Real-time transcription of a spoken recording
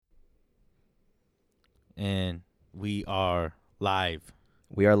and we are live.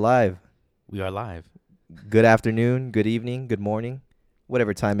 We are live. We are live. Good afternoon, good evening, good morning,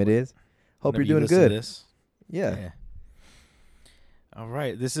 whatever time it is. Hope Whenever you're doing listen to good. this. Yeah. All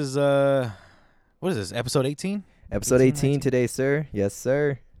right. This is what is this? Episode 18? Episode 18 19? today, sir. Yes,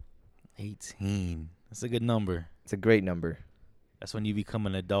 sir. 18. That's a good number. It's a great number. That's when you become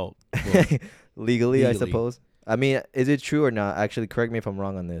an adult. Well, Legally, I legally. suppose. I mean, is it true or not? Actually, correct me if I'm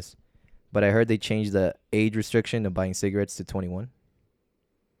wrong on this. But I heard they changed the age restriction of buying cigarettes to 21.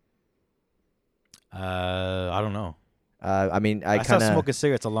 I don't know. I mean, I I kind stopped of... smoking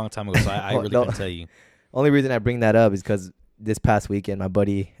cigarettes a long time ago, so I really No. couldn't tell you. Only reason I bring that up is because this past weekend, my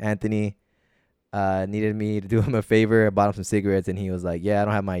buddy Anthony needed me to do him a favor. I bought him some cigarettes, and he was like, yeah, I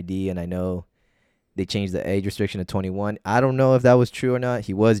don't have my ID, and I know they changed the age restriction to 21. I don't know if that was true or not.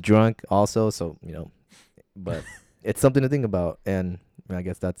 He was drunk also, so, but it's something to think about. And I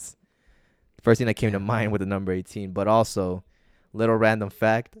guess that's the first thing that came to mind with the number 18. But also, little random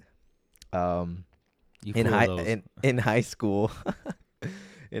fact, in high school,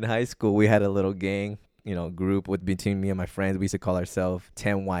 in high school, we had a little gang, group between me and my friends. We used to call ourselves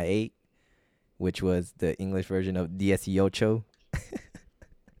 10Y8, which was the English version of 18.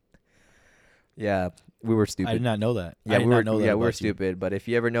 Yeah, we were stupid. I did not know that. Yeah, I did not know that we about were you. stupid. But if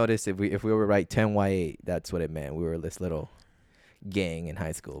you ever notice, if we were right 10Y8, that's what it meant. We were this little gang in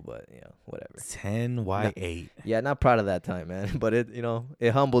high school, but whatever. 10Y8. Yeah, not proud of that time, man. But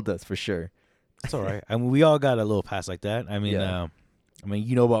it humbled us for sure. That's all right. I mean, we all got a little past like that. I mean, Yeah.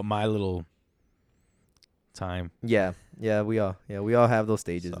 you know about my little time. Yeah, we all have those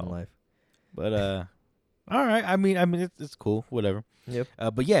stages in life. But all right. I mean, it's cool. Whatever. Yep.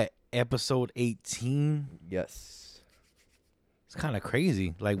 But yeah, episode 18. Yes. It's kind of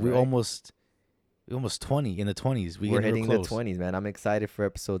crazy. Like we're Right. almost 20 in the 20s. We're hitting real the close. 20s, man. I'm excited for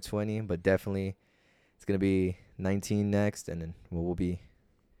episode 20, but definitely it's gonna be 19 next, and then we'll be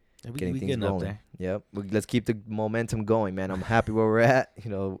getting things getting up rolling. there. Yep. Let's keep the momentum going, man. I'm happy where we're at.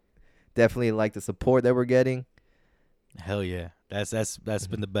 Definitely like the support that we're getting. Hell yeah. That's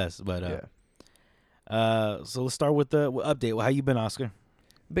been the best. But Yeah. so let's start with the update. Well, how you been, Oscar?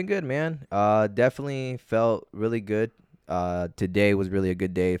 Been good, man. Definitely felt really good. Today was really a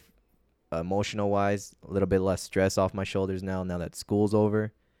good day, emotional wise. A little bit less stress off my shoulders now that school's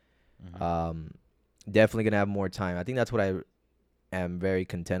over. Mm-hmm. Definitely gonna have more time. I think that's what I am very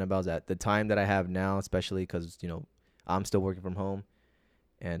content about. Is that the time that I have now, especially because I'm still working from home,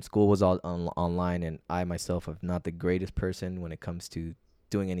 and school was all online, and I myself am not the greatest person when it comes to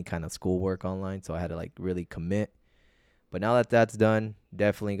doing any kind of schoolwork online. So I had to really commit. But now that that's done,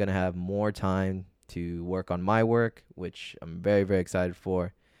 definitely going to have more time to work on my work, which I'm very, very excited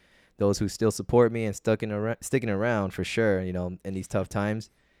for. Those who still support me and sticking around for sure, in these tough times.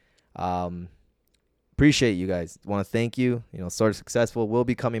 Appreciate you guys. Want to thank you. Sort of successful. We'll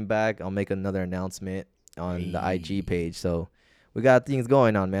be coming back. I'll make another announcement on the IG page. So we got things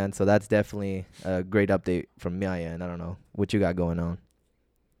going on, man. So that's definitely a great update from my end. I don't know what you got going on.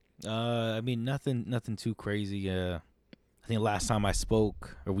 I mean, nothing too crazy. I think last time we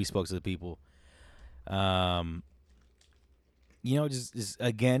spoke to the people, just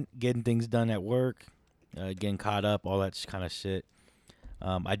again getting things done at work, getting caught up, all that kind of shit.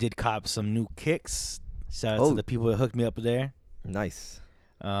 I did cop some new kicks. Shout out to the people that hooked me up there. Nice.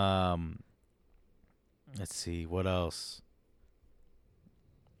 Let's see what else.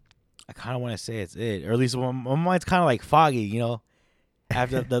 I kind of want to say it's it, or at least my mind's kind of like foggy,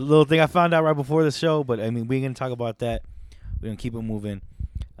 after the little thing I found out right before the show. But I mean, we're gonna talk about that. We're gonna keep it moving,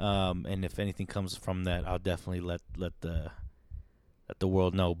 and if anything comes from that, I'll definitely let the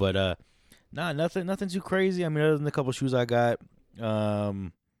world know. But nothing too crazy. I mean, other than the couple shoes I got, I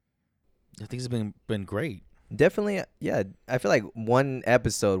think it's been great. Definitely, yeah. I feel like one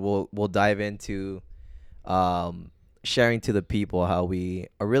episode we'll dive into sharing to the people how we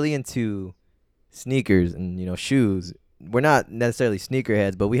are really into sneakers and shoes. We're not necessarily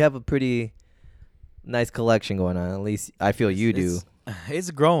sneakerheads, but we have a pretty nice collection going on. At least I feel you do. It's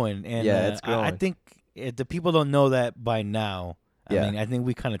growing, and it's growing. I think if the people don't know that by now. I Yeah. mean, I think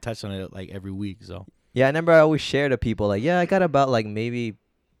we kind of touch on it like every week. So yeah, I remember I always share to people like, yeah, I got about like maybe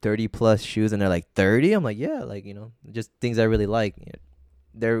 30 plus shoes, and they're like 30. I'm like, yeah, like just things I really like.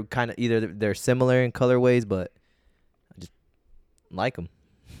 They're kind of either they're similar in colorways, but I just like them.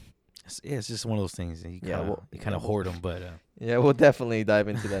 it's just one of those things. You kind of hoard them, but yeah, we'll definitely dive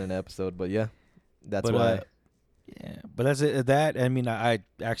into that in an episode. But yeah, that's why. But that's it. That I mean, I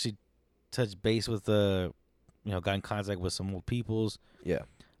actually touched base with got in contact with some old peoples. Yeah.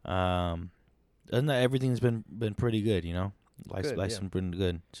 Other than that, everything's been pretty good. Life's Good, been pretty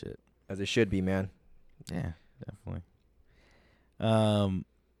good. Shit. As it should be, man. Yeah, definitely.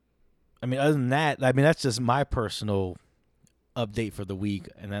 I mean, other than that, I mean, that's just my personal update for the week,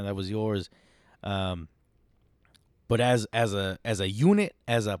 and then that was yours. But as a unit,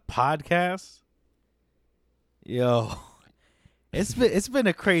 as a podcast, yo, it's been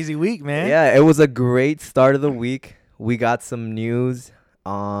a crazy week, man. Yeah, it was a great start of the week. We got some news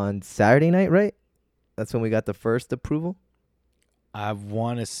on Saturday night, right? That's when we got the first approval. I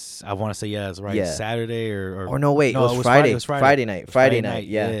want to say yeah, that's right. Yeah. Saturday or no, wait, no, it was Friday. It was Friday. Friday night. Friday night.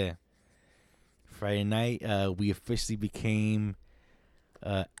 Yeah. Friday night, we officially became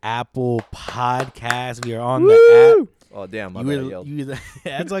Apple Podcast. We are on the app. Oh damn!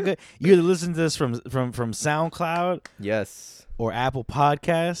 That's like you either listen to this from SoundCloud, yes, or Apple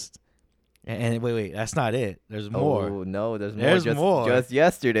Podcast. And wait, that's not it. There's more. Oh no, there's more. More. Just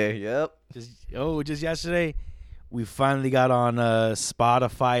yesterday. Yep. Just yesterday, we finally got on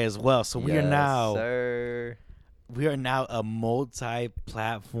Spotify as well. So we are now a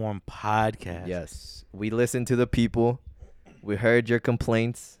multi-platform podcast. Yes, we listened to the people. We heard your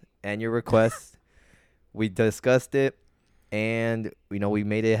complaints and your requests. We discussed it, and we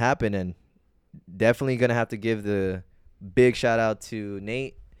made it happen. And definitely gonna have to give the big shout out to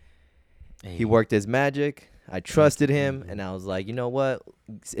Nate. Hey. He worked his magic. I trusted him, and I was like, you know what?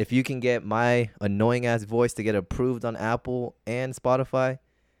 If you can get my annoying ass voice to get approved on Apple and Spotify,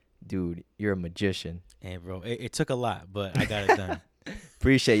 dude, you're a magician. Hey, bro, it took a lot, but I got it done.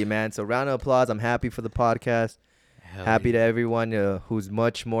 Appreciate you, man. So round of applause. I'm happy for the podcast. Happy to everyone who's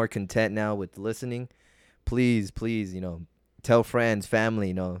much more content now with listening. Please, tell friends,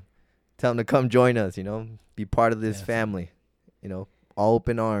 family, tell them to come join us, be part of this family, all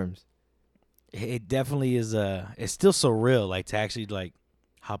open arms. It definitely is. It's still surreal, like to actually like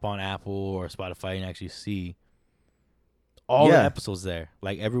hop on Apple or Spotify and actually see all the episodes there,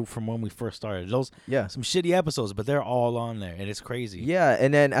 like from when we first started. Those some shitty episodes, but they're all on there, and it's crazy. Yeah,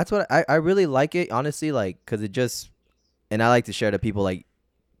 and then that's what I really like it, honestly, like because it just, and I like to share to people like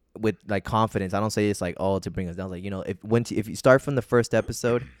with like confidence. I don't say it's like to bring us down. Like if you start from the first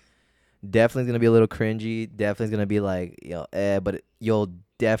episode, definitely gonna be a little cringy. Definitely gonna be like but you'll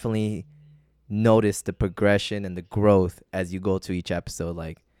definitely notice the progression and the growth as you go to each episode.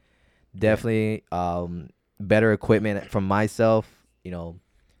 Like definitely better equipment from myself,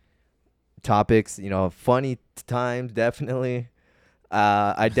 topics, funny times, definitely.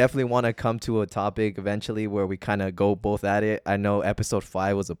 I definitely want to come to a topic eventually where we kind of go both at it. I know episode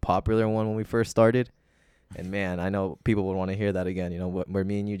 5 was a popular one when we first started, and man, I know people would want to hear that again, where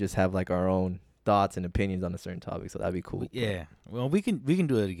me and you just have like our own thoughts and opinions on a certain topic. So that'd be cool. Yeah. Well, we can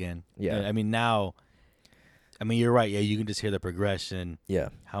do it again. Yeah. I mean, you're right. Yeah. You can just hear the progression. Yeah.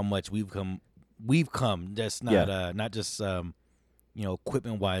 How much we've come, just not just,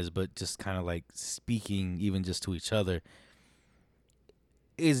 equipment wise, but just kind of like speaking even just to each other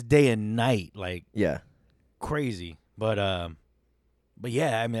is day and night. Like, crazy. But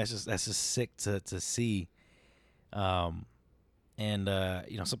yeah, I mean, that's just sick to see. And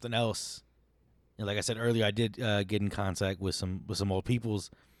something else, like I said earlier, I did get in contact with some old peoples,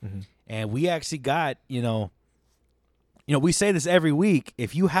 and we actually got we say this every week.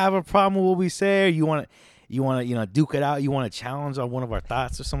 If you have a problem with what we say, or you want to duke it out, you want to challenge on one of our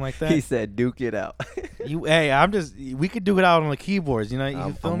thoughts or something like that. He said duke it out. We could duke it out on the keyboards.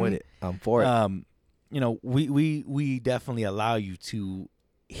 I'm with it. I'm for it. We definitely allow you to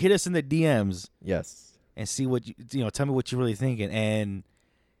hit us in the DMs. Yes. And see what tell me what you're really thinking. And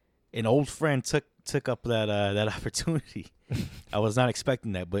an old friend took up that opportunity. I was not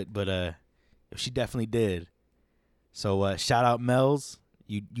expecting that, but she definitely did. So shout out Mels.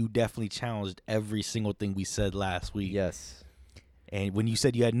 You definitely challenged every single thing we said last week. Yes. And when you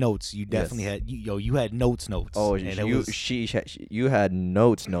said you had notes, you definitely had you had notes. Oh, and you had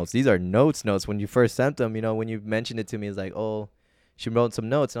notes. These are notes. When you first sent them, when you mentioned it to me, it's like, oh, she wrote some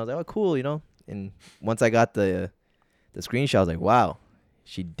notes, and I was like, oh, cool, And once I got the screenshot, I was like, wow,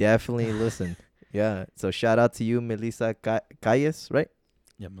 she definitely listened. Yeah. So shout out to you, Melissa Calles, right?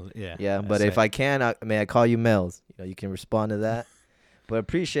 Yeah. But if I can, may I call you Mels? You can respond to that. But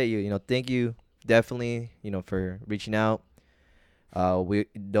appreciate you. Thank you definitely. For reaching out. We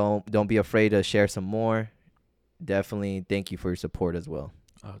don't be afraid to share some more. Definitely thank you for your support as well.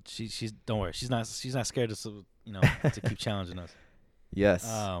 Oh, she's don't worry. She's not scared to keep challenging us. Yes.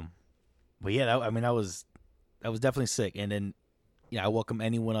 But yeah, that was definitely sick. And then I welcome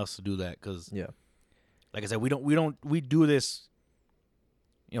anyone else to do that because like I said, we do this.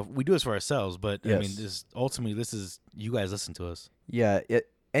 We do this for ourselves, but I mean, this is you guys listen to us. Yeah,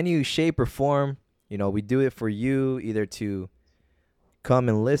 any shape or form, we do it for you, either to come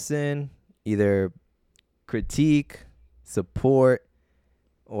and listen, either critique, support,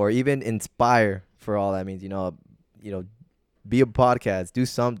 or even inspire, for all that means. Be a podcast, do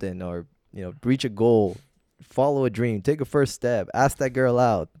something, or reach a goal, follow a dream, take a first step, ask that girl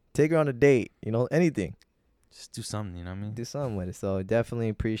out, take her on a date, anything. Just do something, you know what I mean? Do something with it. So definitely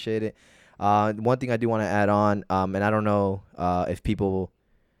appreciate it. One thing I do want to add on, and I don't know if people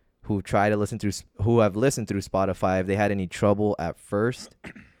who have listened through Spotify, if they had any trouble at first,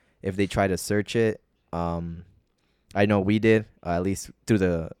 if they try to search it. I know we did, at least through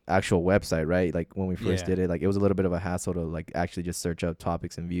the actual website, right? Like when we first did it, like it was a little bit of a hassle to like actually just search up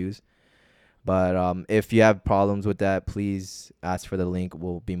topics and views. But if you have problems with that, please ask for the link.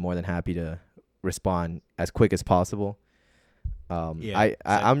 We'll be more than happy to respond as quick as possible. I'm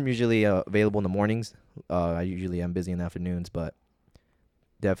usually available in the mornings. I usually am busy in the afternoons, but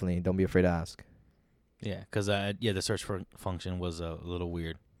definitely don't be afraid to ask. Yeah, because the search for function was a little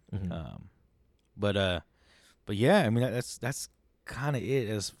weird. Mm-hmm. But yeah, I mean that's kind of it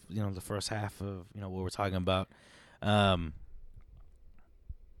as the first half of what we're talking about.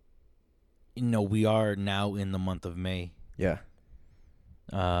 We are now in the month of May. Yeah.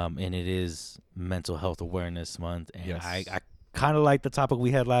 And it is Mental Health Awareness Month, and yes. I kind of like the topic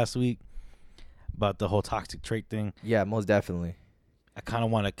we had last week about the whole toxic trait thing. Yeah, most definitely. I kind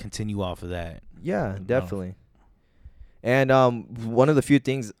of want to continue off of that. Yeah, definitely. And one of the few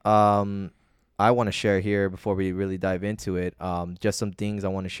things I want to share here before we really dive into it, just some things I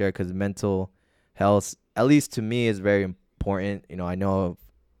want to share because mental health, at least to me, is very important. I know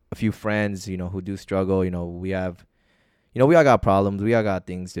a few friends, who do struggle. We all got problems. We all got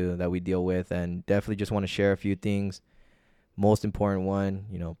things that we deal with, and definitely just want to share a few things. Most important one,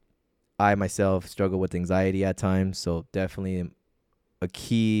 I myself struggle with anxiety at times, so definitely a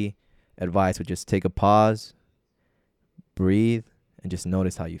key advice would just take a pause, breathe, and just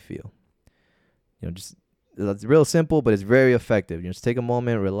notice how you feel. It's real simple, but it's very effective. Just take a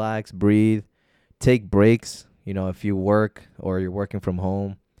moment, relax, breathe, take breaks. If you work or you're working from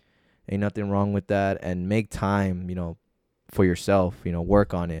home, ain't nothing wrong with that, and make time, for yourself.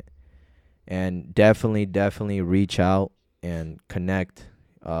 Work on it, and definitely reach out and connect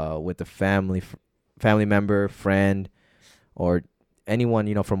with a family member, friend, or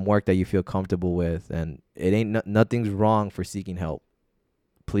anyone from work that you feel comfortable with. And it ain't nothing's wrong for seeking help.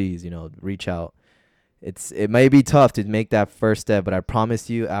 Please, reach out. It may be tough to make that first step, but I promise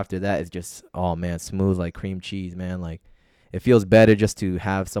you after that it's just, oh man, smooth like cream cheese, man. Like it feels better just to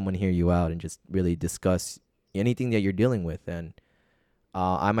have someone hear you out and just really discuss anything that you're dealing with. And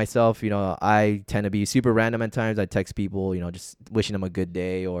I myself, I tend to be super random at times. I text people, just wishing them a good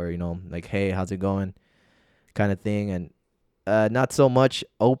day, or like, hey, how's it going, kind of thing. And not so much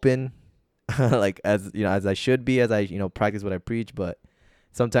open like as I should be, as I practice what I preach. But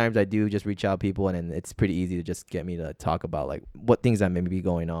sometimes I do just reach out people, and it's pretty easy to just get me to talk about like what things that may be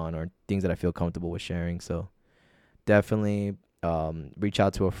going on or things that I feel comfortable with sharing. So definitely reach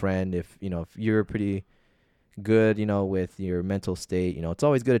out to a friend if you're pretty good with your mental state. It's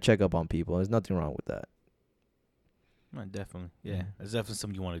always good to check up on people. There's nothing wrong with that. Definitely. Yeah, it's definitely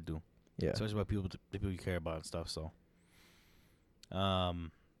something you want to do. Yeah, especially about the people you care about and stuff. So but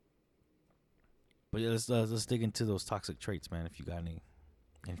yeah, let's dig into those toxic traits, man. If you got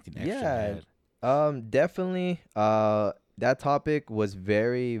anything extra to add. Definitely that topic was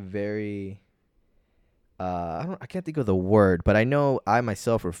very, very I can't think of the word, but I know I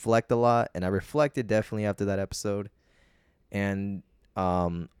myself reflect a lot, and I reflected definitely after that episode. And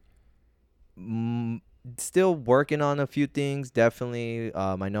still working on a few things, definitely.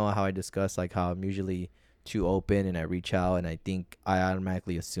 I know how I discuss like how I'm usually too open, and I reach out, and I think I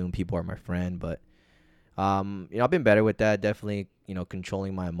automatically assume people are my friend. But I've been better with that. Definitely,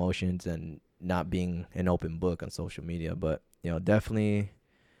 controlling my emotions and not being an open book on social media. But definitely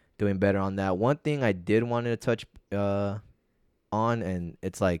doing better on that. One thing I did want to touch on, and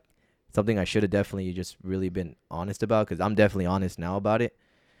it's like something I should have definitely just really been honest about, because I'm definitely honest now about it.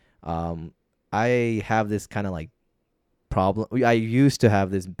 I have this kind of like problem. I used to have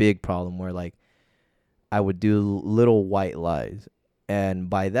this big problem where like I would do little white lies, and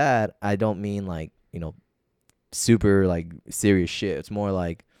by that I don't mean like super like serious shit. It's more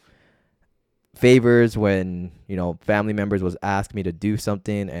like favors when family members was asked me to do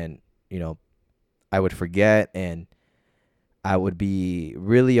something, and I would forget, and I would be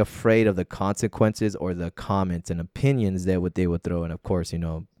really afraid of the consequences or the comments and opinions that they would throw. And of course,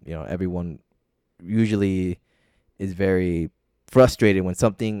 everyone usually is very frustrated when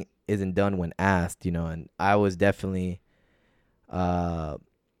something isn't done when asked, and I was definitely a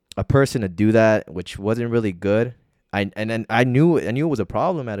person to do that, which wasn't really good. I knew it was a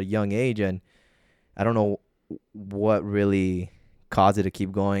problem at a young age, and I don't know what really caused it to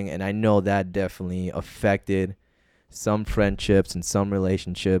keep going, and I know that definitely affected some friendships and some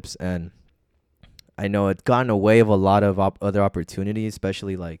relationships, and I know it's gotten away of a lot of other opportunities,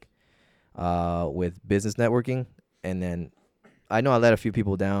 especially like with business networking. And then I know I let a few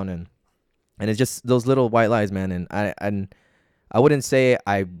people down, and it's just those little white lies, man. And I wouldn't say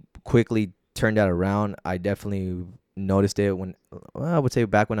I quickly turned that around. I definitely noticed it when, well, I would say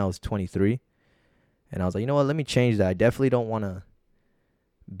back when I was 23, and I was like, you know what, let me change that. I definitely don't want to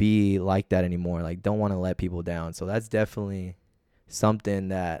be like that anymore. Like, don't want to let people down. So that's definitely something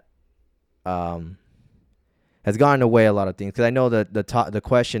that um has gotten away a lot of things. Because I know that the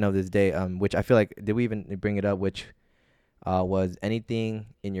question of this day, which I feel like, did we even bring it up, which was anything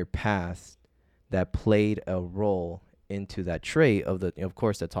in your past that played a role into that trait of the, of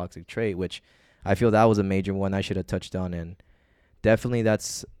course, the toxic trait, which I feel that was a major one I should have touched on, and definitely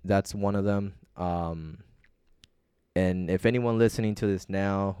that's one of them. And if anyone listening to this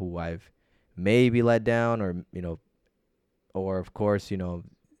now who I've maybe let down, or or of course,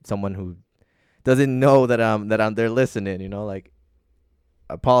 someone who doesn't know that I'm there listening, like,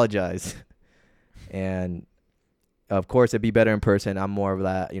 apologize. And of course, it'd be better in person. I'm more of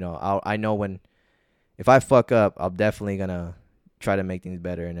that, I know when, if I fuck up, I'm definitely gonna try to make things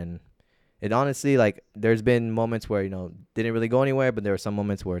better. And then it honestly, like, there's been moments where, didn't really go anywhere, but there were some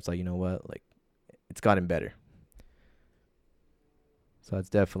moments where it's like, you know what, like, it's gotten better. So that's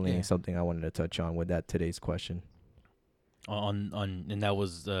definitely Yeah. something I wanted to touch on with that today's question. And that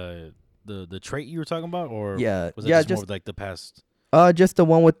was the trait you were talking about, or Yeah, was that yeah, just more just of like the past? just the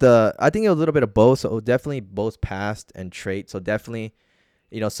one with the, I think it was a little bit of both. So definitely both past and trait. So definitely,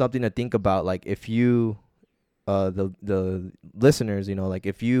 something to think about. Like, if you, the listeners, like,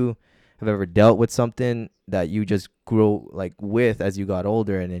 if you have ever dealt with something that you just grew like with as you got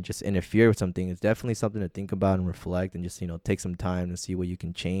older, and it just interfered with something, it's definitely something to think about and reflect, and just take some time to see what you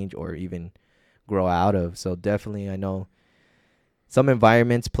can change or even grow out of. So definitely, I know some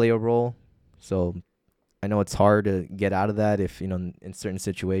environments play a role. So I know it's hard to get out of that if, in certain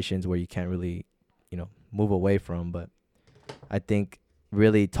situations where you can't really, move away from. But I think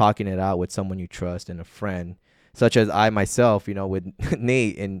really talking it out with someone you trust and a friend, such as I myself, with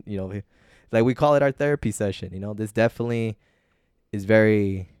Nate, and, like, we call it our therapy session. This definitely is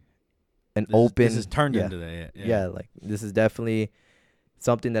very an This is open, turned yeah, into that. Yeah, yeah. yeah. Like, this is definitely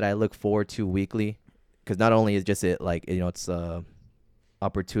something that I look forward to weekly, because not only is just it like, it's a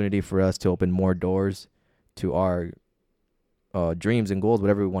opportunity for us to open more doors to our dreams and goals,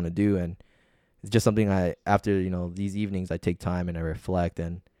 whatever we want to do. And it's just something after, these evenings, I take time and I reflect,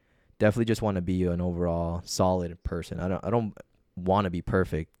 and definitely just want to be an overall solid person. I don't want to be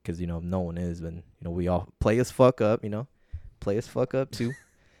perfect, because, no one is, and, we all play as fuck up, play as fuck up too.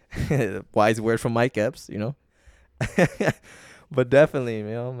 Wise word from Mike Epps, But definitely,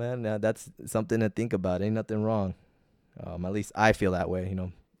 man, that's something to think about. Ain't nothing wrong. At least I feel that way,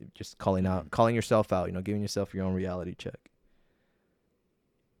 just calling yourself out, giving yourself your own reality check.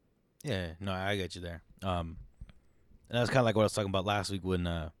 Yeah, no, I get you there. And that's kind of like what I was talking about last week when,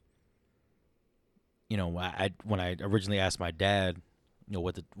 when I originally asked my dad,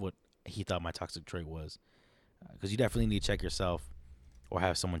 what he thought my toxic trait was, because you definitely need to check yourself or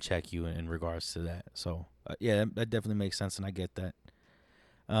have someone check you in regards to that. So yeah, that definitely makes sense, and I get that.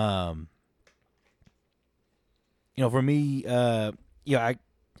 Um, for me, I kind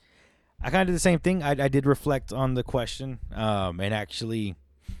of did the same thing. I did reflect on the question, and actually,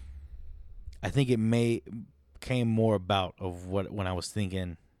 I think it may came more about of what when I was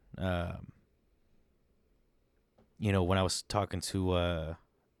thinking, when I was talking to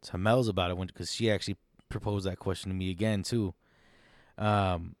Mels about it, because she actually proposed that question to me again too.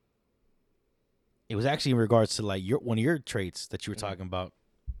 Um, it was actually in regards to like one of your traits that you were talking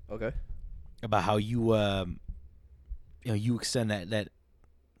Okay. about how you extend that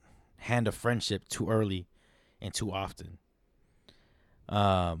hand of friendship too early and too often.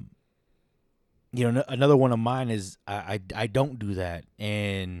 Um, another one of mine is I don't do that,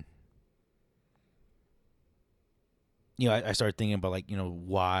 and I started thinking about, like,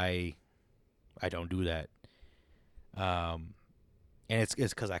 why I don't do that. And it's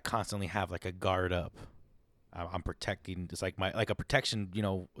because I constantly have like a guard up. I'm protecting. It's like a protection.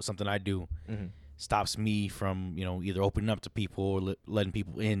 Something I do Mm-hmm. stops me from either opening up to people or letting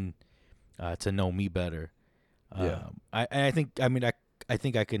people in to know me better. Yeah. I think I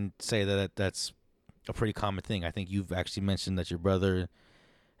think I can say that's a pretty common thing. I think you've actually mentioned that your brother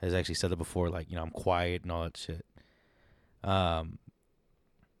has actually said that before. Like, I'm quiet and all that shit.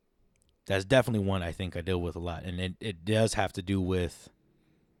 That's definitely one I think I deal with a lot, and it does have to do with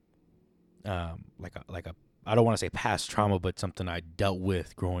like a I don't want to say past trauma, but something I dealt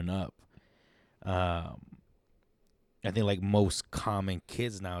with growing up. Um, I think like most common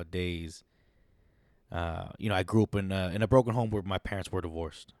kids nowadays, I grew up in a broken home where my parents were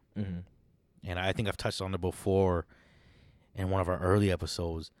divorced, Mm-hmm. and I think I've touched on it before in one of our early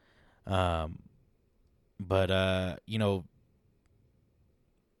episodes. Um, but I kind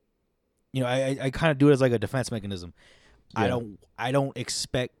of do it as like a defense mechanism. Yeah. I don't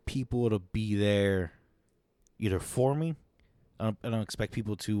expect people to be there either for me. I don't expect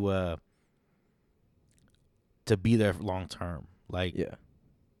people to be there long term. Like Yeah.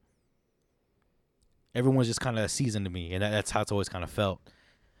 everyone's just kind of seasoned to me, and that's how it's always kind of felt.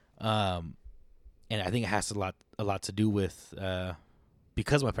 Um, and I think it has a lot to do with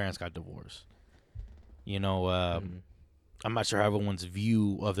because my parents got divorced. You know, Mm-hmm. I'm not sure how everyone's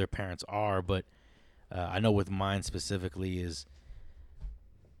view of their parents are, but I know with mine specifically is,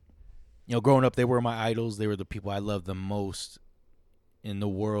 growing up, they were my idols. They were the people I loved the most in the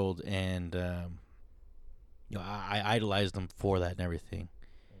world, and I idolized them for that and everything.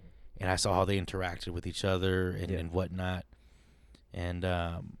 And I saw how they interacted with each other and whatnot. And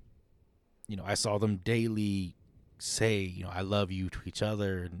I saw them daily say, I love you to each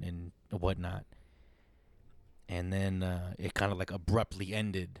other and whatnot. And then it kind of like abruptly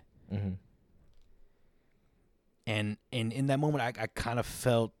ended. Mm-hmm. And in that moment, I kind of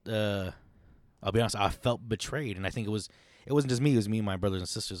felt, I'll be honest, I felt betrayed. And I think it wasn't just me, it was me and my brothers and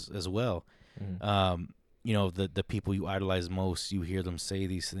sisters as well. Mm-hmm. The people you idolize most, you hear them say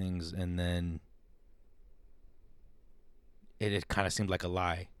these things, and then it kind of seemed like a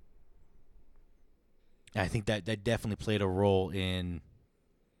lie. And I think that definitely played a role in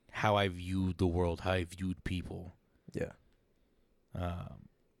how I viewed the world, how I viewed people. Yeah.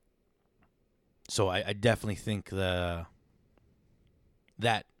 So I definitely think that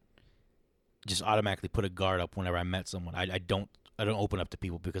just automatically put a guard up whenever I met someone. I don't open up to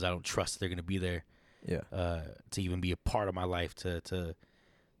people because I don't trust they're gonna be there. Yeah. To even be a part of my life, to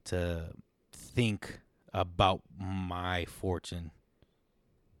think about my fortune.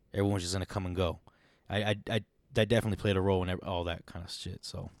 Everyone's just gonna come and go. I that definitely played a role in all that kind of shit.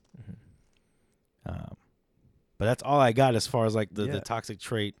 So, but that's all I got as far as like the toxic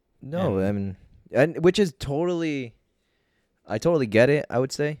trait. No, I mean, and which is I totally get it. I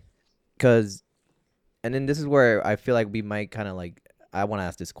would say, and then this is where I feel like we might kind of like. I want to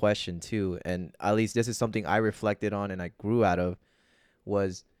ask this question too, and at least this is something I reflected on and I grew out of.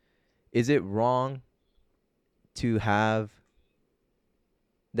 Is it wrong to have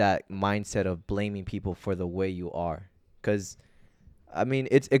that mindset of blaming people for the way you are? Because I mean,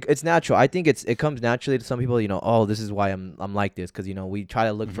 it's natural. I think it comes naturally to some people. Oh, this is why I'm like this. Because we try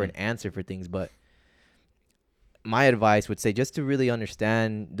to look for an answer for things. But my advice would say just to really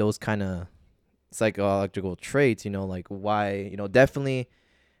understand those kind of psychological traits. Like why. Definitely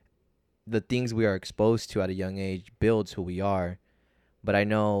the things we are exposed to at a young age builds who we are. But I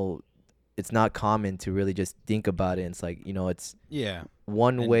know it's not common to really just think about it. And it's like it's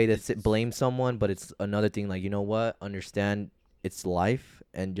one way to blame someone, but it's another thing. Like understand. It's life,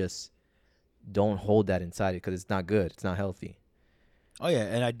 and just don't hold that inside it because it's not good. It's not healthy. Oh yeah,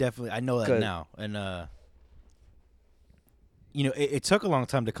 and I know that now, and it took a long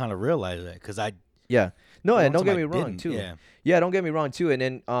time to kind of realize that because and don't get me wrong too. Yeah, don't get me wrong too. And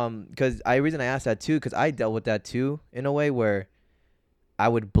then because reason I asked that too because I dealt with that too in a way where I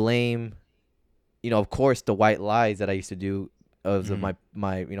would blame, of course the white lies that I used to do of my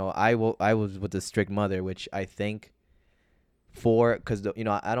I was with a strict mother, which I think. Because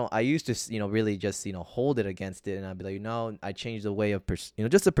I used to really just hold it against it, and I'd be like I changed the way of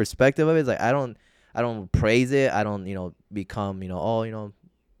just the perspective of it. It's like I don't praise it. I don't become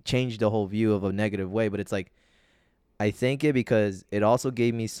change the whole view of a negative way. But it's like I thank it because it also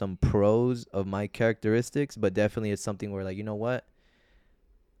gave me some pros of my characteristics, but definitely it's something where like what,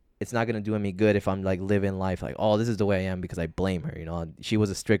 it's not gonna do me good if I'm like living life like this is the way I am because I blame her. She was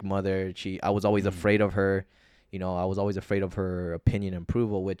a strict mother. I was always afraid of her. I was always afraid of her opinion and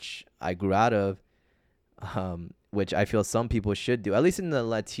approval, which I grew out of, which I feel some people should do. At least in the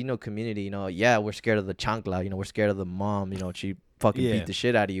Latino community, we're scared of the chancla. We're scared of the mom. She fucking beat the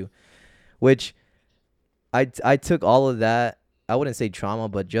shit out of you, which I took all of that. I wouldn't say trauma,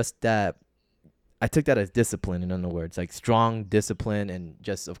 but just that I took that as discipline, in other words, like strong discipline. And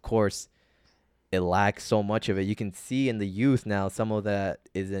just, of course, it lacks so much of it. You can see in the youth now some of that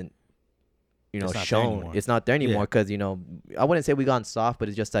isn't shown. It's not there anymore because I wouldn't say we gone soft, but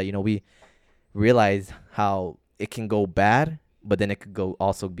it's just that we realize how it can go bad, but then it could go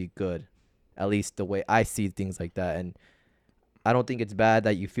also be good. At least the way I see things like that. And I don't think it's bad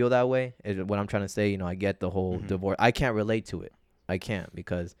that you feel that way. Is what I'm trying to say. I get the whole Mm-hmm. divorce. I can't relate to it. I can't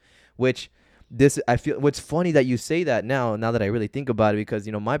because, which, this I feel. What's funny that you say that now that I really think about it, because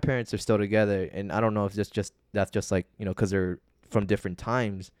my parents are still together, and I don't know if that's just like because they're from different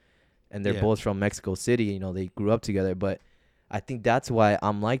times, and they're Yeah. both from Mexico City. They grew up together, but I think that's why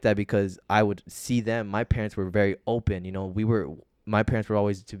I'm like that, because I would see them. My parents were very open. My parents were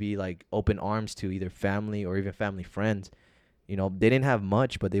always to be like open arms to either family or even family friends. They didn't have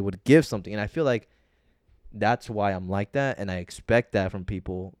much, but they would give something. And I feel like that's why I'm like that. And I expect that from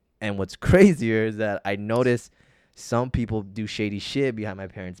people. And what's crazier is that I notice some people do shady shit behind my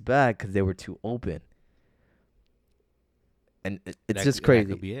parents' back because they were too open. And it's just That crazy.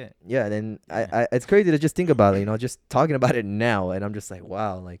 could be it. Yeah. And Yeah. I it's crazy to just think about it, just talking about it now. And I'm just like,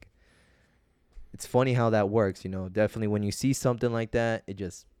 wow, like, it's funny how that works. Definitely when you see something like that, it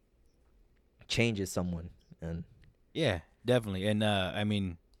just changes someone. And Yeah, definitely. And I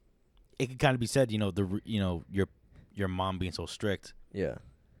mean, it could kind of be said, your mom being so strict, yeah.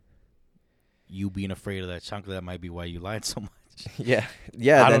 you being afraid of that chocolate, that might be why you lied so much. Yeah. I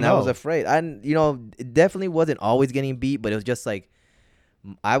Then don't I was know. afraid. It definitely wasn't always getting beat, but it was just like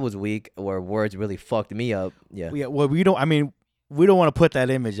I was weak, or words really fucked me up. Yeah. Yeah, well, we don't. I mean, we don't want to put that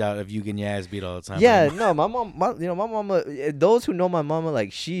image out of you getting your ass beat all the time. Yeah, no, my mom, my mama. Those who know my mama,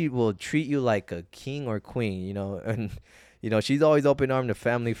 like, she will treat you like a king or queen, and she's always open armed to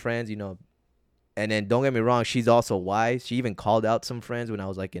family, friends, And then don't get me wrong, she's also wise. She even called out some friends when I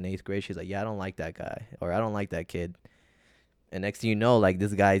was like in 8th grade. She's like, "Yeah, I don't like that guy, or I don't like that kid." And next thing you know, like,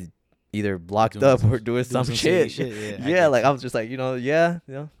 this guy's either blocked up or doing some shady shit. Yeah, Yeah, like, I was just like,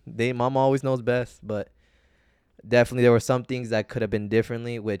 mama always knows best, but definitely there were some things that could have been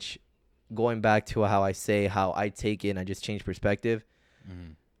differently, which, going back to how I take it, and I just change perspective.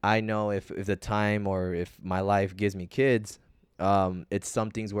 Mhm. I know if the time or if my life gives me kids, it's some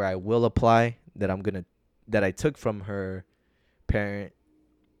things where I will apply that I took from her parent,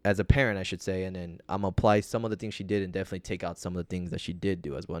 as a parent, I should say, and then I'm apply some of the things she did, and definitely take out some of the things that she did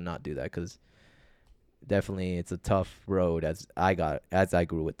do as well, not do that, because definitely it's a tough road as I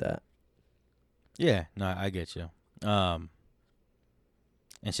grew with that. Yeah, no, I get you. And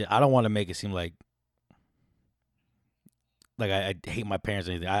shit, I don't want to make it seem like I hate my parents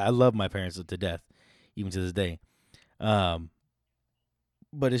or anything. I love my parents to death, even to this day. Um,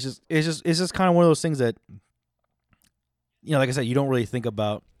 but it's just kind of one of those things that, like I said, you don't really think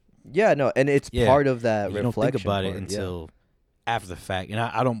about. Yeah, no, and it's Yeah, part of that you don't think reflection about it part. until after the fact, and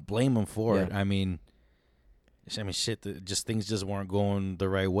I don't blame them for Yeah. it. I mean, shit, things just weren't going the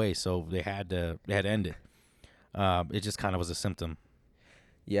right way, so they had to end it. It just kind of was a symptom.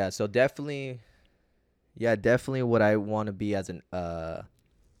 Yeah, so definitely what I want to be as a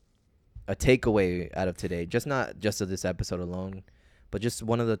takeaway out of today, not just of this episode alone, but just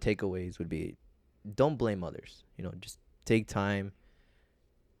one of the takeaways would be, don't blame others. Just take time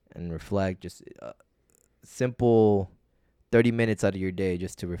and reflect. Just simple 30 minutes out of your day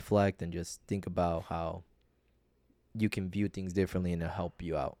just to reflect and just think about how you can view things differently and to help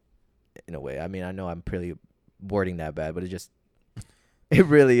you out in a way. I mean, I know I'm pretty wording that bad, but it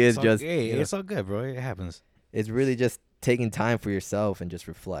really is just. Hey, it's all good, bro. It happens. It's really just taking time for yourself and just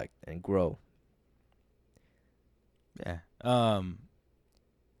reflect and grow. Yeah.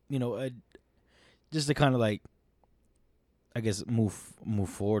 Just to kind of like, I guess, move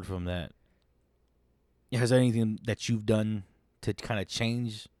forward from that. Has there anything that you've done to kind of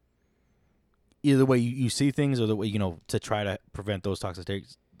change either the way you see things, or the way, to try to prevent those toxic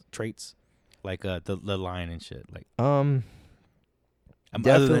traits, like the lying and shit, like other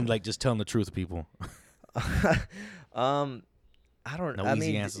than like just telling the truth to people? I don't. No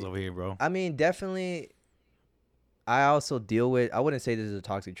easy answers over here, bro. I mean, definitely. I also deal with. I wouldn't say this is a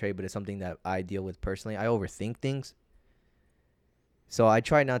toxic trait, but it's something that I deal with personally. I overthink things, so I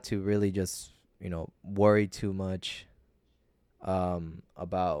try not to really just worry too much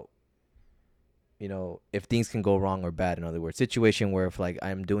about if things can go wrong or bad. In other words, situation where if like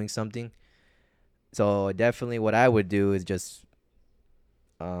I'm doing something. So definitely, what I would do is just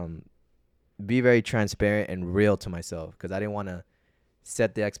be very transparent and real to myself, because I didn't want to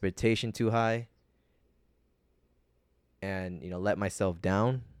set the expectation too high and let myself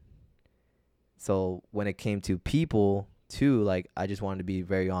down. So when it came to people too, like, I just wanted to be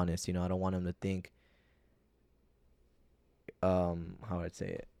very honest. I don't want them to think how I'd say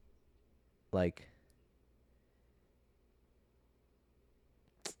it, like,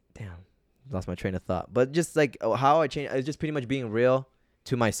 damn, lost my train of thought. But just like how I changed, it's just pretty much being real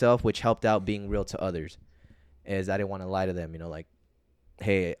to myself, which helped out being real to others. Is I didn't want to lie to them, like,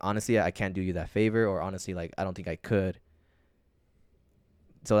 hey, honestly, I can't do you that favor, or honestly, like, I don't think I could.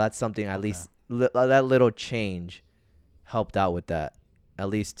 So that's something at Okay. least that little change helped out with that, at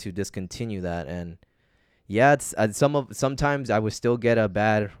least to discontinue that. And yeah, it's sometimes I would still get a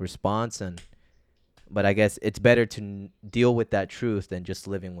bad response, but I guess it's better to deal with that truth than just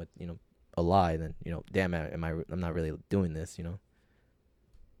living with a lie. Than damn, I'm not really doing this.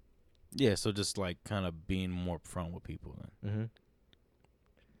 Yeah, so just like kind of being more upfront with people then. Mm-hmm.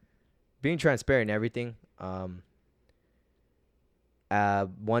 Being transparent in everything.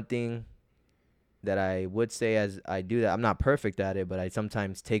 One thing that I would say as I do that, I'm not perfect at it, but I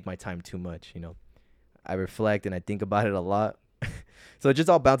sometimes take my time too much. I reflect and I think about it a lot. So it just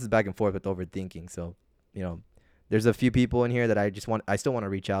all bounces back and forth with overthinking. So, there's a few people in here that I still want to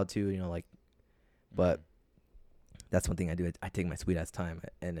reach out to, but that's one thing I do. I take my sweet ass time,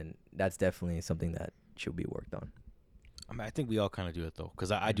 and then that's definitely something that should be worked on. I mean, I think we all kind of do it though,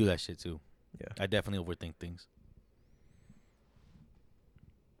 because I do that shit too. Yeah. I definitely overthink things.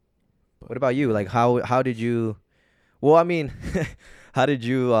 But what about you? Like, how did you? Well, I mean, how did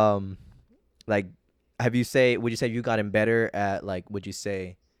you like? Would you say you gotten better at, like, would you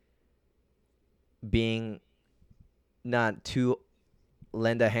say being not too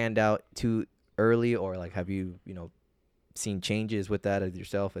lend a hand out too early, or like have you seen changes with that as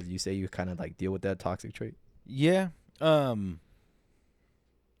yourself, as you say you kind of like deal with that toxic trait? Yeah. I mean,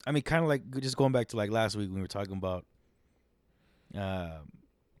 kind of like just going back to like last week when we were talking about, the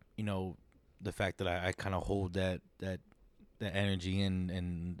fact that I kind of hold that energy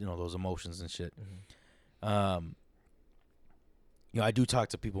and those emotions and shit. Mm-hmm. I do talk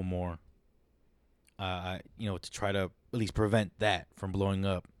to people more. To try to at least prevent that from blowing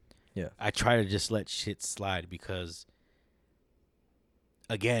up. Yeah. I try to just let shit slide because,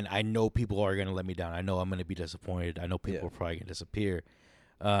 again, I know people are gonna let me down. I know I'm gonna be disappointed. I know people are probably gonna disappear.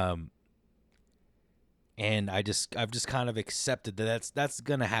 And I've just kind of accepted that that's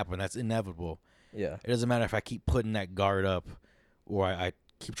gonna happen. That's inevitable. Yeah. It doesn't matter if I keep putting that guard up or I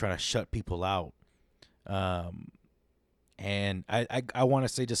keep trying to shut people out. And I want to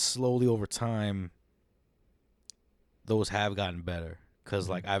say just slowly over time, those have gotten better. Because,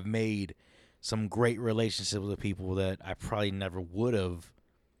 like, I've made some great relationships with people that I probably never would have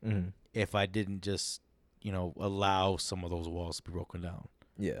if I didn't just, allow some of those walls to be broken down.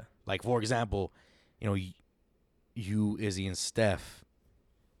 Yeah. Like, for example, you, Izzy, and Steph,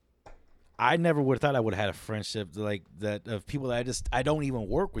 I never would have thought I would have had a friendship like that of people that I don't even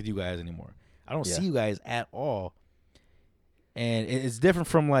work with you guys anymore. I don't see you guys at all. And it's different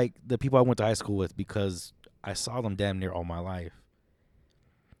from, like, the people I went to high school with because I saw them damn near all my life.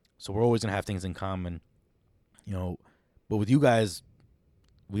 So we're always going to have things in common, But with you guys,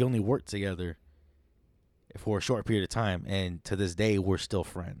 we only worked together for a short period of time. And to this day, we're still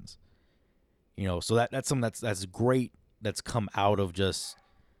friends. So that's something that's great that's come out of just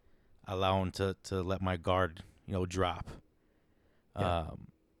allowing to let my guard, drop. Yeah.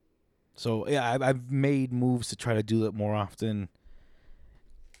 So, yeah, I've made moves to try to do that more often.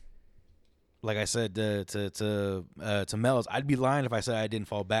 Like I said to Mels, I'd be lying if I said I didn't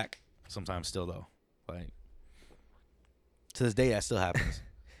fall back sometimes still, though. Like, to this day, that still happens.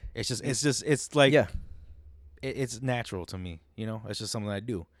 It's like, it's natural to me, It's just something I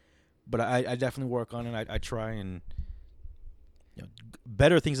do. But I definitely work on it. I try, and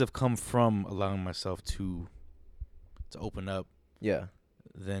better things have come from allowing myself to open up. Yeah.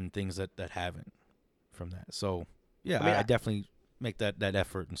 Than things that haven't from that. So, yeah, I mean, I definitely make that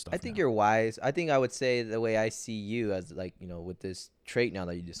effort and stuff. I think you're wise. I think I would say the way I see you as, like, with this trait now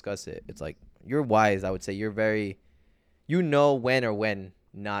that you discuss it, it's like you're wise. I would say you're very, when or when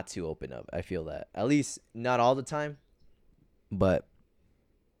not to open up. I feel that. At least not all the time, but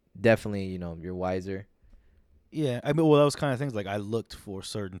definitely, you're wiser. Yeah, I mean, well, those kind of things. Like, I looked for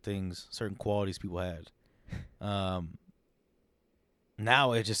certain things, certain qualities people had.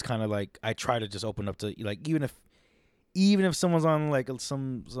 Now it's just kind of like I try to just open up to, like, even if someone's on, like,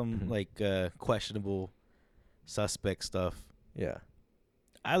 some like questionable suspect stuff. Yeah.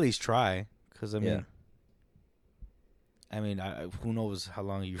 I at least try, because I mean, Yeah. who knows how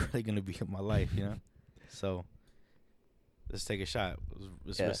long you're really gonna be in my life, So let's take a shot.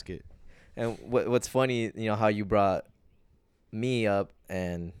 Let's risk it. And what's funny, how you brought me up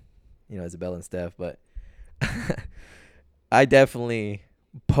and Isabel and Steph, but I definitely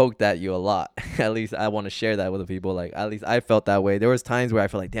poked at you a lot. At least I want to share that with the people. Like, at least I felt that way. There was times where I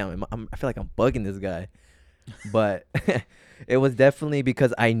felt like, damn, I feel like I'm bugging this guy. But it was definitely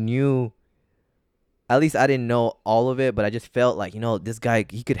because I knew, at least I didn't know all of it, but I just felt like, this guy,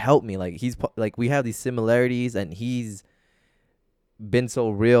 he could help me. Like, he's like, we have these similarities, and he's been so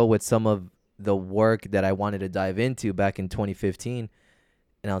real with some of the work that I wanted to dive into back in 2015.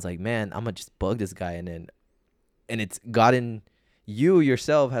 And I was like, man, I'm gonna just bug this guy, and it's gotten, you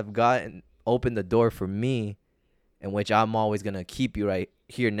yourself have gotten opened the door for me, in which I'm always gonna keep you right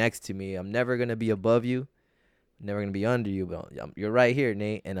here next to me. I'm never gonna be above you, never gonna be under you, but you're right here,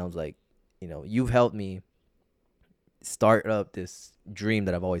 Nate. And I was like, you've helped me start up this dream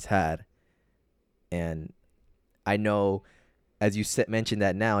that I've always had. And I know, as you mentioned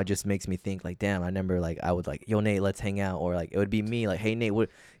that now, it just makes me think like, damn, I remember like I would like, yo, Nate, let's hang out, or like it would be me like, hey, Nate, what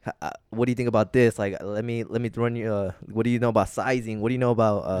do you think about this? Like, let me run you. What do you know about sizing? What do you know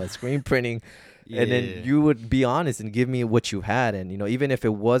about screen printing? Yeah. And then you would be honest and give me what you had, and even if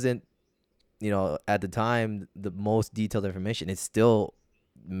it wasn't, at the time the most detailed information, it still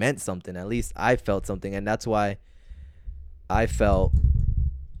meant something. At least I felt something, and that's why I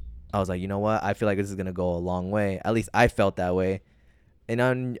was like, you know what? I feel like this is gonna go a long way. At least I felt that way, and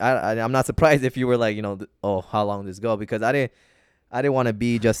I'm not surprised if you were like, oh, how long does this go? Because I didn't want to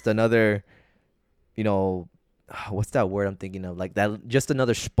be just another, what's that word I'm thinking of? Like that, just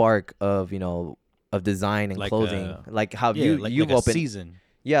another spark of of design and Like clothing. Like how you've opened a season.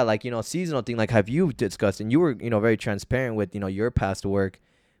 Yeah, like seasonal thing. Like have you discussed, and you were very transparent with your past work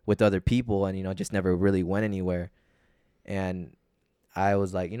with other people, and just never really went anywhere. And I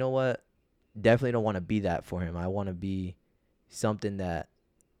was like, you know what? Definitely don't want to be that for him. I want to be something that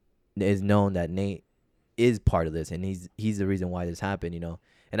is known that Nate is part of this, and he's the reason why this happened,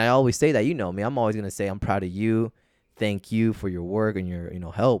 And I always say that, me. I'm always going to say I'm proud of you. Thank you for your work and your,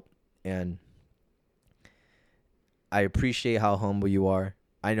 help. And I appreciate how humble you are.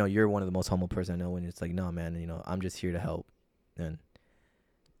 I know you're one of the most humble person I know, and it's like, no, man, I'm just here to help. And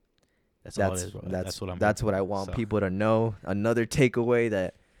That's all it is, bro. That's what I want people to know. Another takeaway,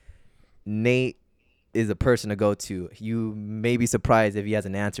 that Nate is a person to go to. You may be surprised if he has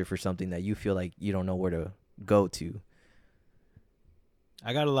an answer for something that you feel like you don't know where to go to.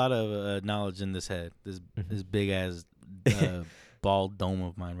 I got a lot of knowledge in this head. This big ass bald dome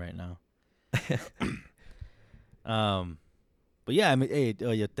of mine right now. But yeah, I mean, hey,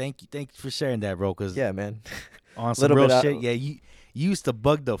 thank you for sharing that, bro. Cause yeah, man, on some real shit. Yeah, you used to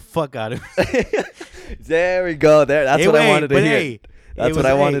bug the fuck out of me. There we go. That's what I wanted to hear. Hey, that's what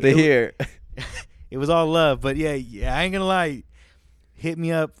I wanted to hear. It was all love, but yeah, I ain't gonna lie. Hit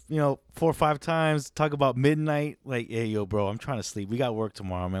me up, 4 or 5 times. Talk about midnight. Like, hey, yo, bro, I'm trying to sleep. We got work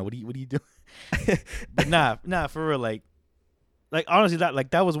tomorrow, man. What are you doing? But nah, for real. Like honestly,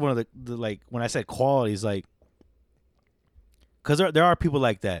 that was one of the like when I said qualities, like, because there are people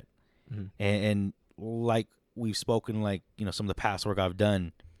like that, and like we've spoken, like some of the past work I've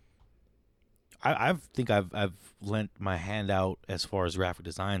done. I think I've lent my hand out as far as graphic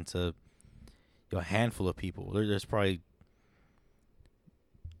design to a handful of people. There's probably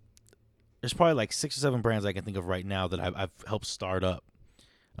like 6 or 7 brands I can think of right now that I've helped start up,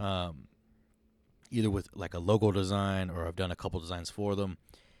 either with like a logo design, or I've done a couple designs for them,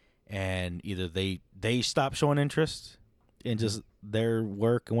 and either they stop showing interest in just their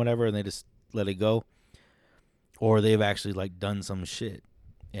work and whatever, and they just let it go, or they've actually like done some shit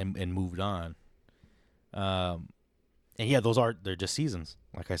and moved on. And yeah, they're just seasons.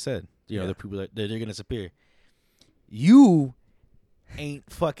 Like I said, they're people that they're gonna disappear. You ain't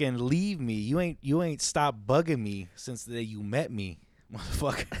fucking leave me. You ain't stopped bugging me since the day you met me,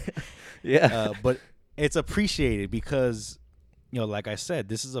 motherfucker. Yeah. But it's appreciated because, like I said,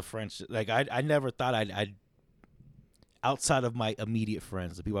 this is a friendship. Like I never thought I'd outside of my immediate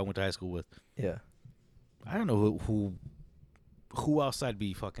friends, the people I went to high school with. Yeah. I don't know who else I'd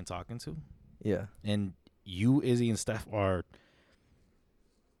be fucking talking to. Yeah. And you, Izzy, and Steph are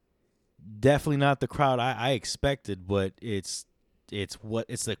definitely not the crowd I expected, but it's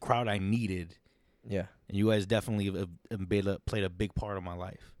the crowd I needed. Yeah. And you guys definitely have played a big part of my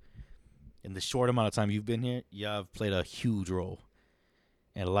life. In the short amount of time you've been here, I've played a huge role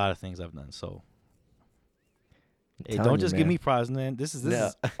in a lot of things I've done. So, hey, don't just give me props, man. This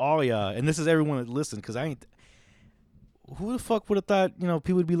is all y'all, and this is everyone that listens. Because I ain't. Who the fuck would have thought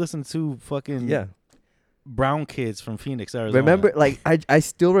people would be listening to fucking brown kids from Phoenix, Arizona? Remember, like I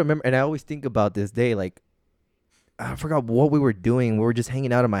still remember, and I always think about this day. Like I forgot what we were doing. We were just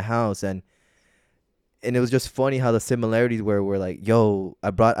hanging out at my house, and it was just funny how the similarities were. We're like, yo,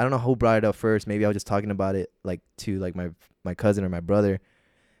 I don't know who brought it up first. Maybe I was just talking about it like to like my cousin or my brother.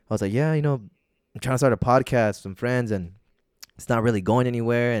 I was like, yeah, I'm trying to start a podcast with some friends, and it's not really going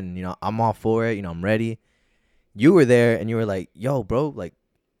anywhere. And, I'm all for it. I'm ready. You were there, and you were like, yo, bro, like,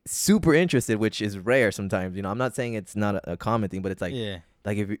 super interested, which is rare sometimes. I'm not saying it's not a common thing, but it's like,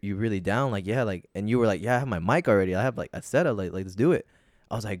 like if you're really down, like, yeah, like, and you were like, yeah, I have my mic already. I have like a setup, like let's do it.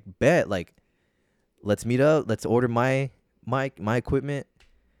 I was like, bet, like, let's meet up. Let's order my mic, my equipment.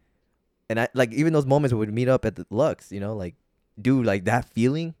 And I like even those moments where we'd meet up at the Lux, like, dude, like that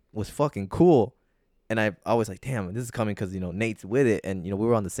feeling was fucking cool. And I was like, damn, this is coming because, Nate's with it. And, we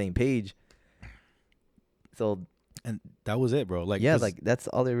were on the same page. So. And that was it, bro. Like, yeah, like that's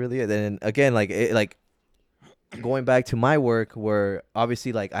all it really is. And again, like going back to my work where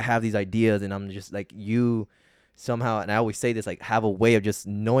obviously like I have these ideas and I'm just like you somehow, and I always say this, like have a way of just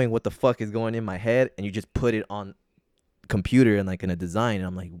knowing what the fuck is going in my head and you just put it on computer and like in a design. And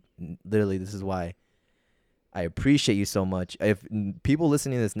I'm like, literally, this is why I appreciate you so much. If people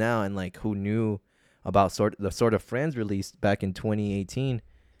listening to this now and like who knew about the Sort of Friends release back in 2018,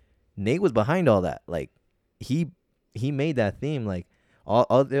 Nate was behind all that. Like he made that theme. Like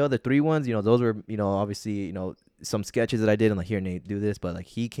all the other 3 ones, those were, obviously, some sketches that I did and like, here, Nate, do this. But like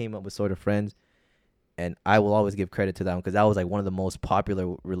he came up with Sort of Friends, and I will always give credit to that one because that was like one of the most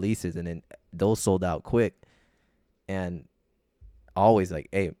popular releases, and then those sold out quick. And always like,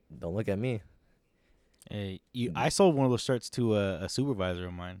 hey, don't look at me. Hey, I sold one of those shirts to a supervisor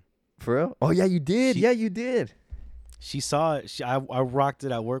of mine. For real? Oh yeah, you did. You did. She saw it. I rocked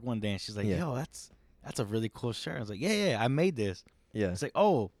it at work one day, and she's like, Yeah. "Yo, that's a really cool shirt." I was like, "Yeah, I made this." Yeah. It's like,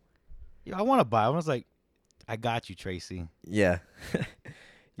 "Oh, yo, I want to buy it." I was like, "I got you, Tracy." Yeah.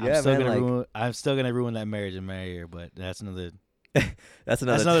 I'm still gonna ruin that marriage and marry her, but that's another. That's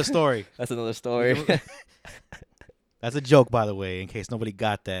another story. That's another story. That's a joke, by the way, in case nobody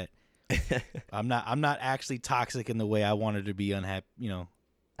got that. I'm not actually toxic in the way I want her to be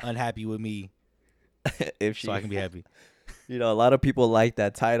unhappy with me. So I can be happy. A lot of people like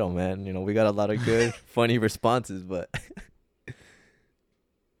that title, man. We got a lot of good, funny responses, but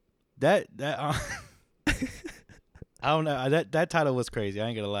that I don't know. That title was crazy. I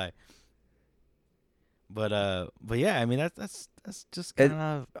ain't gonna lie. But yeah, I mean that's just kind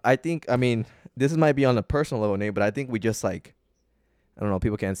of. I think this might be on a personal level, Nate, but I think we just like, I don't know,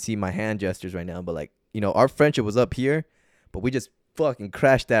 people can't see my hand gestures right now, but like, our friendship was up here, but we just fucking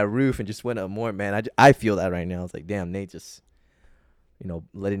crashed that roof and just went up more, man. I feel that right now. It's like, damn, Nate just,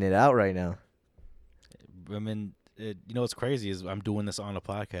 letting it out right now. I mean, what's crazy is I'm doing this on a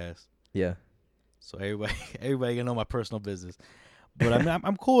podcast. Yeah. So everybody gonna know my personal business. But I mean,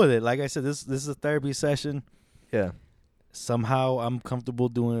 I'm cool with it. Like I said, this is a therapy session. Yeah. Somehow I'm comfortable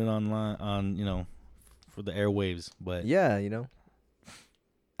doing it online for the airwaves. But yeah,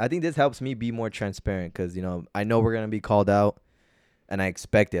 I think this helps me be more transparent because I know we're gonna be called out, and I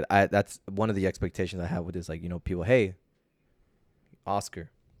expect it. That's one of the expectations I have with this. Like, people, hey,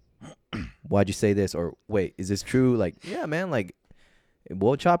 Oscar, why'd you say this? Or wait, is this true? Like, yeah, man. Like,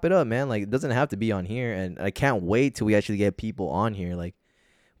 we'll chop it up, man. Like, it doesn't have to be on here, and I can't wait till we actually get people on here. Like,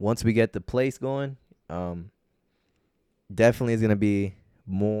 once we get the place going, definitely is gonna be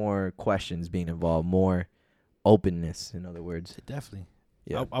more questions being involved, more openness. In other words, definitely.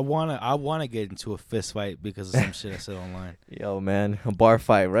 Yeah. I wanna get into a fist fight because of some shit I said online. Yo, man, a bar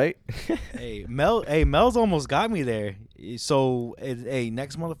fight, right? Mel's almost got me there. So,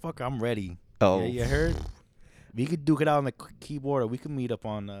 next motherfucker, I'm ready. Oh, yeah, you heard? We could duke it out on the keyboard, or we could meet up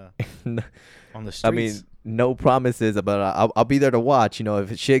on the streets. I mean, no promises, but I'll be there to watch.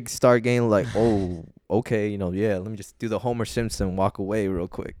 If shit start getting like, oh, okay, yeah, let me just do the Homer Simpson walk away real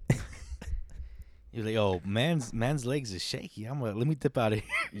quick. You're like, oh, man's legs is shaky. Let me dip out of here.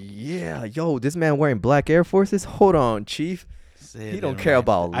 Yeah, yo, this man wearing black Air Forces. Hold on, Chief. He don't care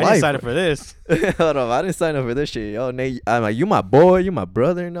about life. I didn't sign up for this. Hold on, I didn't sign up for this shit. Yo, Nate, I'm like, you my boy, you my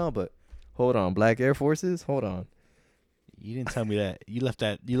brother, no, but hold on, black Air Forces. Hold on. You didn't tell me that. You left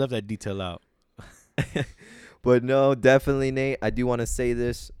that detail out. But no, definitely, Nate. I do want to say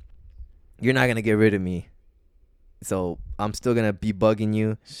this. You're not gonna get rid of me. So I'm still gonna be bugging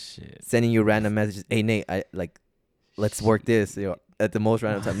you, sending you random messages. Hey Nate, let's work this. At the most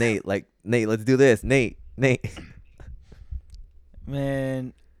random time. Nate, let's do this. Nate.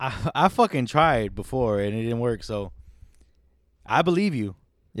 Man, I fucking tried before and it didn't work. So I believe you.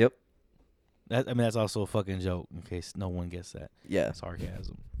 Yep. That's also a fucking joke in case no one gets that. Yeah.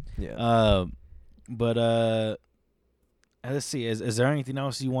 Sarcasm. Yeah. But let's see. Is there anything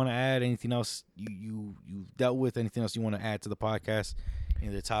else you want to add? Anything else you dealt with? Anything else you want to add to the podcast? Any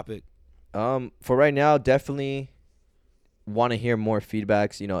other topic? For right now, definitely want to hear more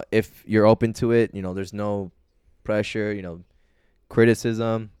feedbacks. If you're open to it, there's no pressure.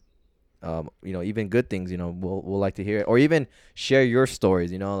 Criticism. Even good things. We'll like to hear it, or even share your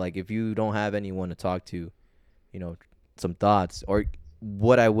stories. Like if you don't have anyone to talk to, some thoughts, or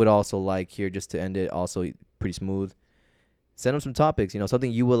what I would also like here, just to end it, also pretty smooth. Send them some topics,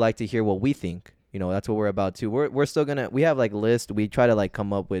 something you would like to hear what we think. That's what we're about too. We're still we have like lists. We try to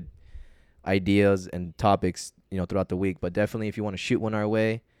come up with ideas and topics, throughout the week. But definitely if you want to shoot one our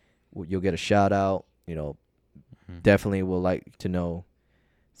way, you'll get a shout out. You know, definitely will like to know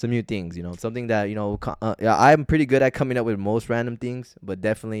some new things. You know, something that yeah, I'm pretty good at coming up with most random things, but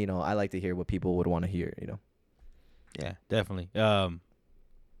definitely, I like to hear what people would want to hear. Yeah, definitely.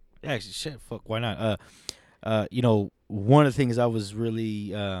 Actually, shit, fuck, why not? One of the things I was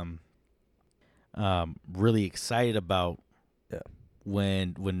really, really excited about, Yeah.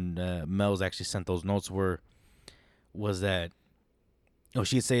 when Mels actually sent those notes was that,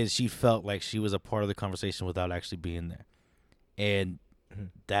 she'd say she felt like she was a part of the conversation without actually being there, and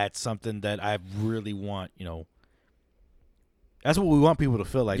that's something that I really want. That's what we want people to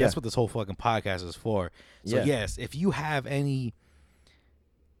feel like. Yeah. That's what this whole fucking podcast is for. So yes, if you have any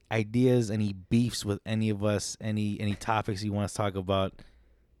ideas, any beefs with any of us, any topics you want us to talk about,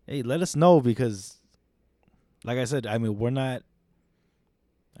 hey, let us know, because like I said, I mean, I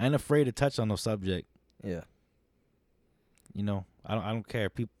ain't afraid to touch on no subject. Yeah. I don't care.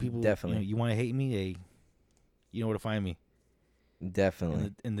 People Definitely. You want to hate me, hey, you know where to find me.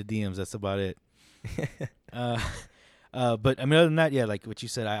 Definitely. In the DMs. That's about it. But I mean, other than that, yeah, like what you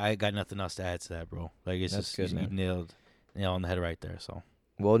said, I got nothing else to add to that, bro. Like, it's That's just good, you nail on the head right there. So,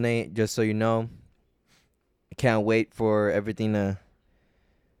 well, Nate, just so you know, I can't wait for everything to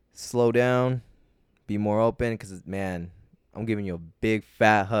slow down, be more open, because, man, I'm giving you a big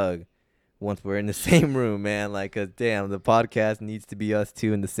fat hug once we're in the same room, man. Like, 'cause damn, the podcast needs to be us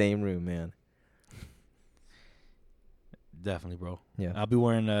two in the same room, man. definitely, bro. Yeah. I'll be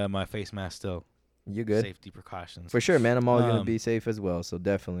wearing my face mask still. You're good. Safety precautions. For sure, man. I'm always going to be safe as well, so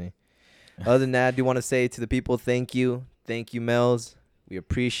definitely. Other than that, I do want to say to the people, thank you. Thank you, Mels. We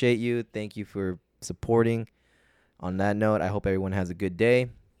appreciate you. Thank you for supporting. On that note, I hope everyone has a good day.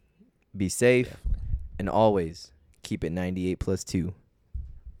 Be safe. Definitely. And always keep it 98+2.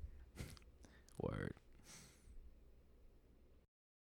 Word.